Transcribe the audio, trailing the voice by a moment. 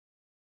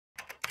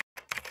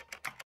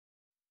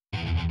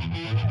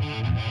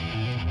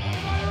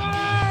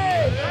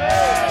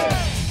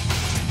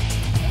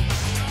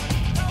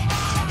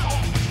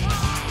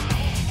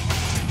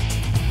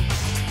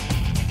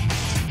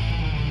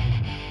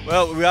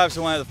Well, we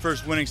obviously want to have the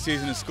first winning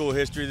season in school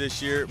history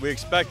this year. We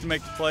expect to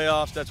make the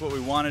playoffs. That's what we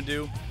want to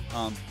do.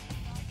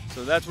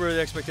 So that's where the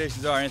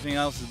expectations are. Anything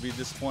else would be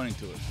disappointing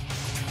to us.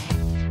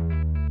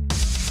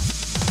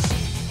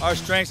 Our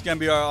strength's going to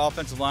be our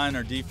offensive line,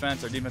 our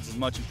defense. Our defense is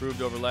much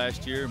improved over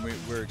last year, and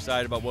we're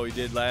excited about what we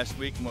did last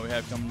week and what we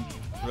have coming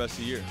the rest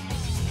of the year.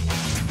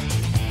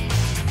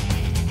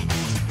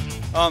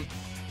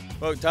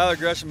 Well, Tyler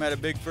Gresham had a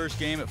big first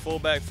game at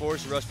fullback for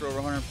us. He rushed for over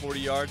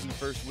 140 yards in the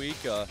first week.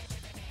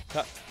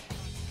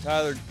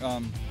 Tyler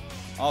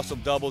also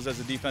doubles as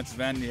a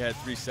defensive end. He had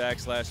 3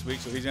 sacks last week,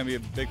 so he's going to be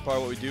a big part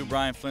of what we do.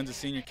 Brian Flynn's a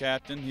senior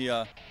captain. He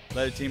led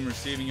a team in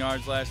receiving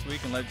yards last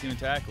week and led a team in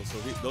tackles. So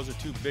those are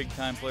 2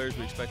 big-time players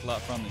we expect a lot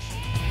from this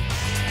year.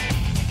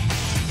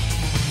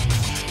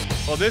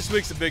 Well, this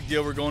week's a big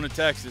deal. We're going to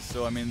Texas,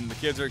 so I mean the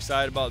kids are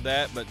excited about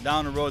that. But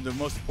down the road, the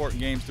most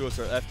important games to us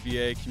are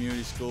FBA,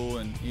 community school,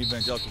 and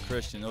evangelical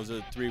Christian. Those are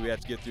the 3 we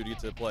have to get through to get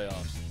to the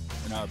playoffs,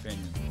 in our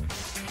opinion.